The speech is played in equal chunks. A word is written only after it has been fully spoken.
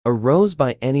A rose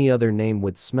by any other name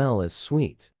would smell as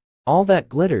sweet. All that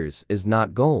glitters is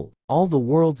not gold. All the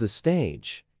world's a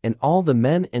stage, and all the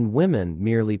men and women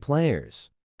merely players.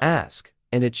 Ask,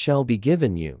 and it shall be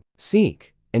given you.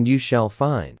 Seek, and you shall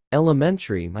find.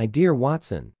 Elementary, my dear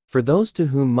Watson. For those to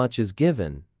whom much is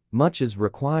given, much is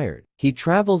required. He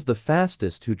travels the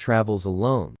fastest who travels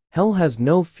alone. Hell has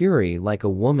no fury like a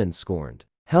woman scorned.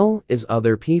 Hell is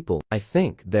other people. I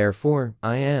think, therefore,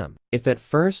 I am. If at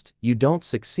first you don't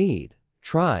succeed,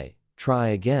 try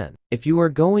again. If you are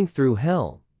going through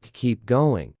hell, keep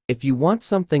going. If you want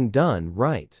something done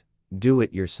right, do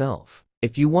it yourself.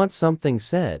 If you want something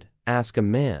said, ask a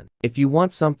man. If you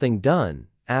want something done,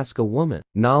 ask a woman.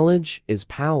 Knowledge is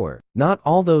power. Not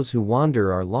all those who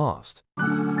wander are lost.